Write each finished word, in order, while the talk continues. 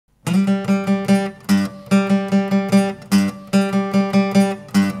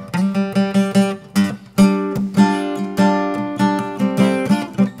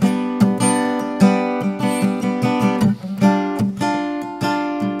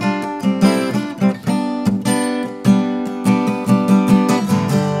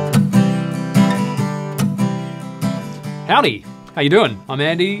Howdy, how you doing? I'm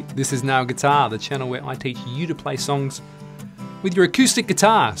Andy, this is Now Guitar, the channel where I teach you to play songs with your acoustic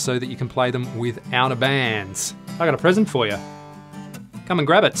guitar so that you can play them without a band. I got a present for you. Come and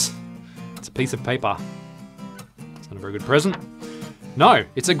grab it. It's a piece of paper. It's not a very good present. No,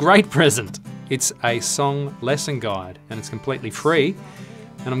 it's a great present. It's a song lesson guide and it's completely free.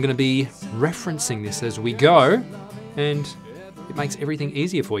 And I'm going to be referencing this as we go, and it makes everything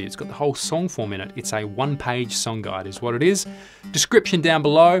easier for you. It's got the whole song form in it. It's a one-page song guide is what it is. Description down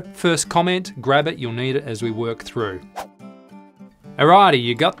below. First comment, grab it. You'll need it as we work through. Alrighty,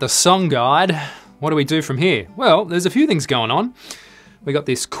 you got the song guide. What do we do from here? Well, there's a few things going on. We got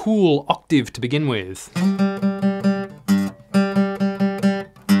this cool octave to begin with.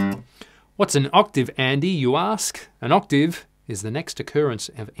 What's an octave, Andy, you ask? An octave is the next occurrence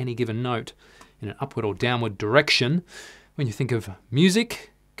of any given note in an upward or downward direction. When you think of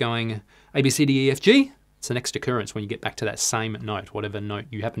music going A, B, C, D, E, F, G, it's the next occurrence when you get back to that same note, whatever note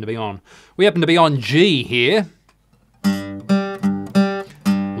you happen to be on. We happen to be on G here.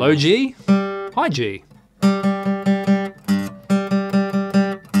 Low G, high G.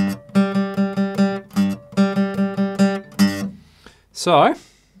 So,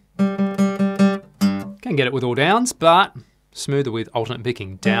 can get it with all downs, but smoother with alternate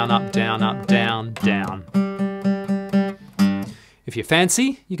picking. Down, up, down, up, down, down. If you're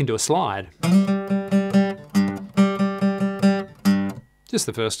fancy, you can do a slide. Just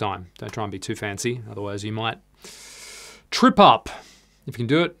the first time. Don't try and be too fancy, otherwise you might trip up. If you can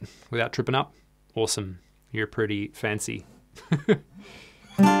do it without tripping up, awesome. You're pretty fancy.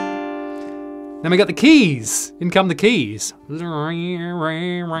 Then we got the keys. In come the keys.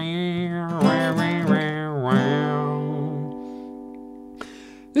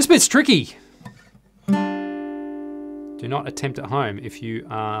 This bit's tricky. Do not attempt at home if you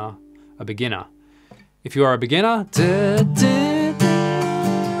are a beginner. If you are a beginner,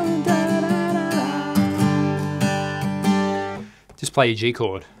 just play your G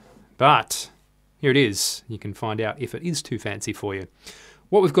chord. But here it is. You can find out if it is too fancy for you.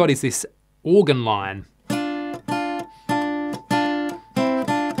 What we've got is this organ line.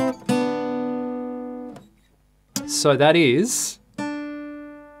 So that is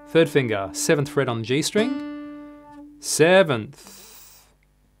third finger, 7th fret on the G string, 7th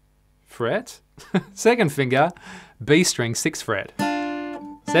fret, second finger, B string, 6th fret.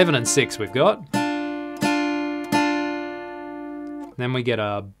 7 and 6 we've got. Then we get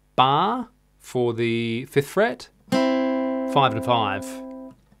a bar for the 5th fret, 5 and 5.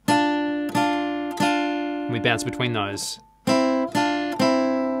 And we bounce between those.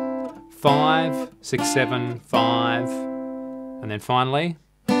 5, 6, 7, 5, and then finally,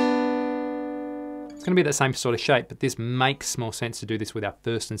 it's going to be that same sort of shape, but this makes more sense to do this with our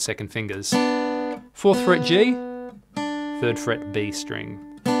first and second fingers. 4th fret G, 3rd fret B string.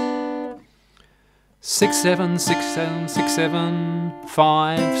 6, 7, 6, 7, 6, 7,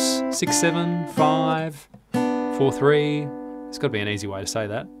 5, 6, 7, 5, 4, 3. It's got to be an easy way to say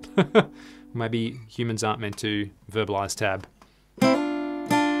that. Maybe humans aren't meant to verbalize tab.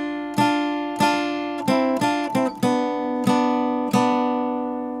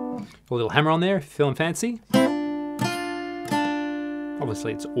 A little hammer on there if you're feeling fancy.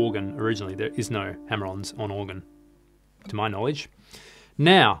 Obviously it's organ originally. There is no hammer-ons on organ, to my knowledge.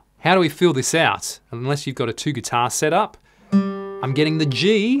 Now, how do we feel this out? Unless you've got a 2 guitar setup, I'm getting the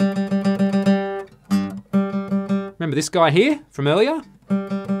G. Remember this guy here from earlier?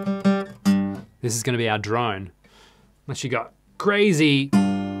 This is going to be our drone. Unless you got crazy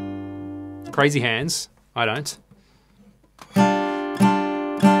hands. I don't.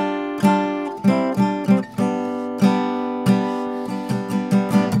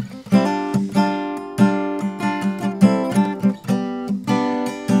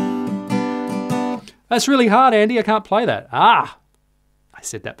 That's really hard, Andy. I can't play that. Ah! I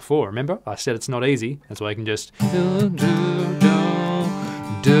said that before, remember? I said it's not easy. That's why I can just do, do, do,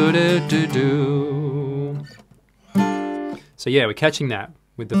 do, do, do. So yeah, we're catching that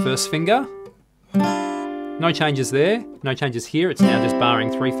with the first finger. No changes there. No changes here. It's now just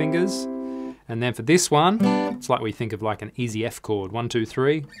barring 3 fingers. And then for this one, it's like we think of like an easy F chord. 1, 2,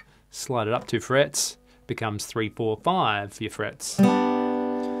 3. Slide it up 2 frets. Becomes 3, 4, 5 for your frets.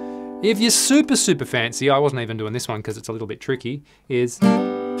 If you're super fancy, I wasn't even doing this one because it's a little bit tricky, is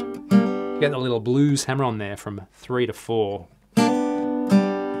get the little blues hammer on there from 3 to 4.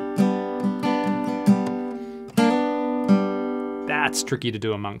 That's tricky to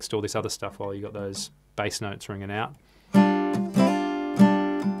do amongst all this other stuff while you got those bass notes ringing out.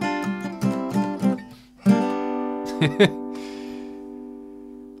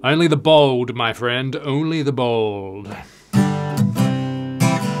 Only the bold, my friend, only the bold.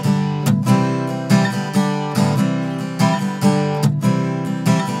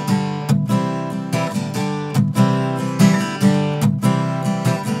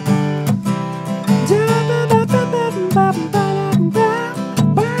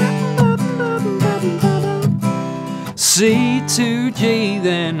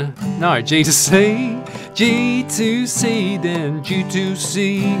 then, no, G to C, G to C, then G to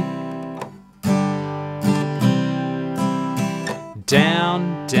C.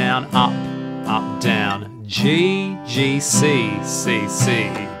 Down, down, up, up, down, G, G, C, C, C.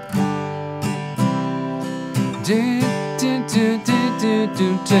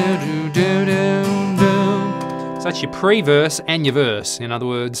 So that's your pre-verse and your verse. In other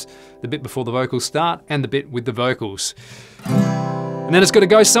words, the bit before the vocals start and the bit with the vocals. And then it's got to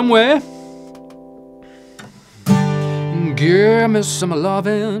go somewhere. Give me some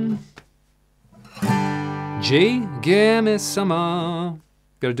lovin'. G, give me some.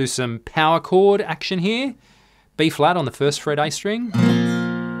 Got to do some power chord action here. B flat on the first fret A string.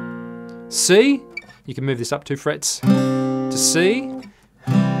 C, you can move this up 2 frets to C.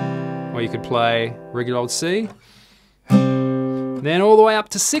 Or you could play regular old C. And then all the way up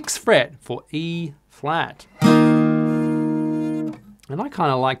to 6th fret for E flat. And I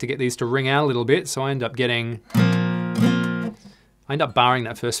kind of like to get these to ring out a little bit, so I end up barring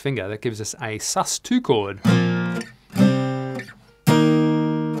that first finger. That gives us a sus2 chord.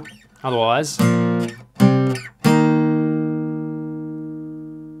 Otherwise,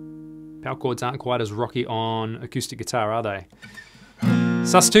 power chords aren't quite as rocky on acoustic guitar, are they?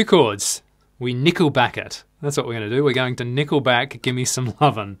 Sus2 chords. We nickel back it. That's what we're going to do. We're going to nickel back Gimme Some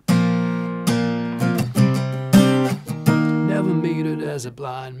Lovin'. Never made it as a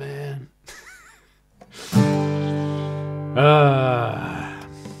blind man.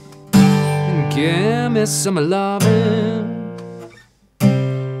 Gimme some lovin'.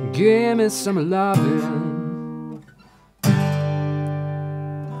 Gimme some lovin'.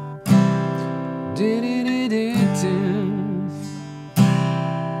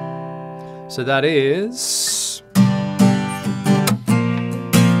 So that is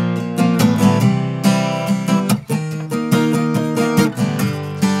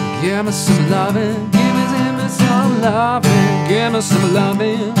give me some lovin', give me some lovin', give me some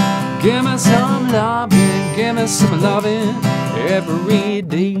lovin', give me some lovin', give me some lovin' every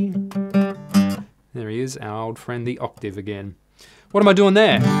day. There he is, our old friend the octave again. What am I doing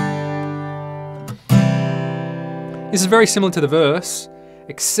there? This is very similar to the verse,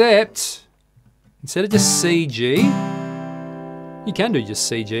 except instead of just C, G, you can do just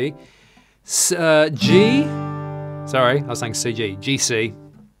C, G. G, sorry, I was saying C, G, G, C,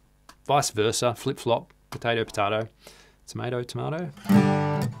 vice versa, flip-flop, potato, potato, tomato, tomato.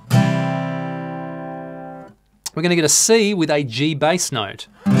 We're going to get a C with a G bass note.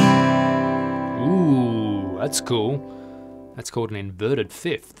 Ooh, that's cool. That's called an inverted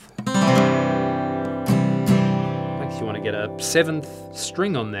fifth. Makes you want to get a 7th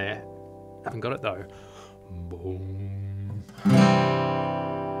string on there. Haven't got it though. Boom.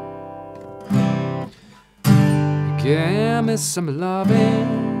 Give me some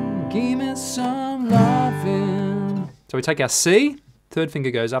lovin', give me some lovin'. So we take our C, 3rd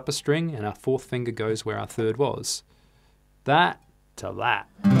finger goes up a string, and our 4th finger goes where our 3rd was. That to that.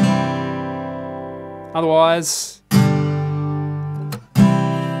 Otherwise,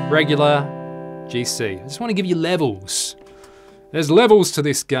 regular GC. I just want to give you levels. There's levels to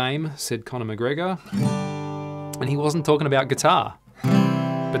this game, said Conor McGregor. And he wasn't talking about guitar.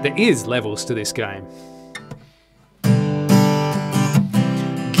 But there is levels to this game. Give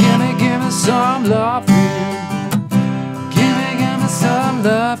me some lovin'. Give me some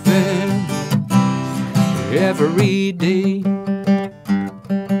lovin'. Every day.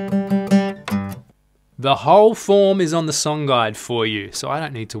 The whole form is on the song guide for you, so I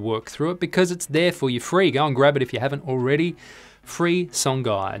don't need to work through it because it's there for you free. Go and grab it if you haven't already. Free song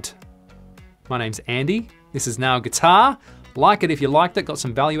guide. My name's Andy. This is Now Guitar. Like it if you liked it, got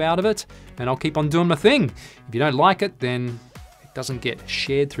some value out of it, and I'll keep on doing my thing. If you don't like it, then it doesn't get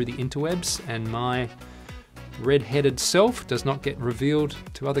shared through the interwebs, and my red-headed self does not get revealed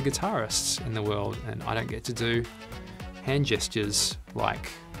to other guitarists in the world, and I don't get to do hand gestures like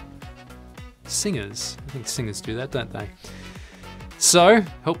singers. I think singers do that, don't they? So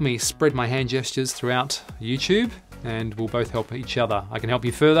help me spread my hand gestures throughout YouTube, and we'll both help each other. I can help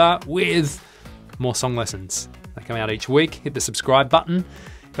you further with more song lessons. They come out each week. Hit the subscribe button,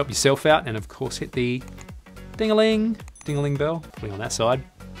 help yourself out, and of course hit the ding-a-ling bell. Probably on that side.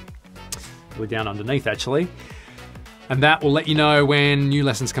 We're down underneath actually. And that will let you know when new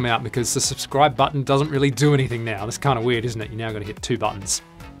lessons come out, because the subscribe button doesn't really do anything now. That's kind of weird, isn't it? You now got to hit 2 buttons.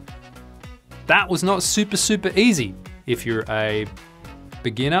 That was not super easy if you're a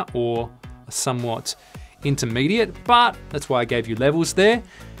beginner or a somewhat intermediate, but that's why I gave you levels there.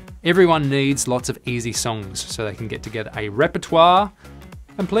 Everyone needs lots of easy songs so they can get together a repertoire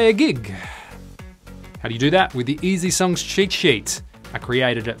and play a gig. How do you do that? With the Easy Songs cheat sheet. I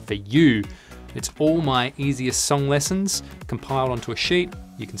created it for you. It's all my easiest song lessons compiled onto a sheet.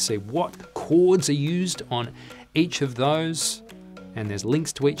 You can see what chords are used on each of those, and there's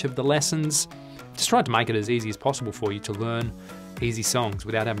links to each of the lessons. Just tried to make it as easy as possible for you to learn easy songs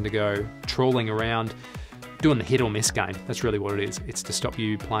without having to go trawling around doing the hit or miss game. That's really what it is. It's to stop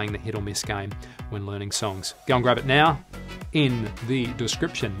you playing the hit or miss game when learning songs. Go and grab it now in the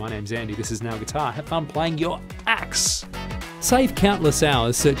description. My name's Andy, this is Now Guitar. Have fun playing your axe. Save countless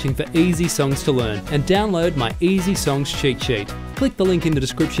hours searching for easy songs to learn and download my Easy Songs cheat sheet. Click the link in the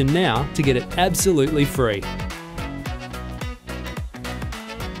description now to get it absolutely free.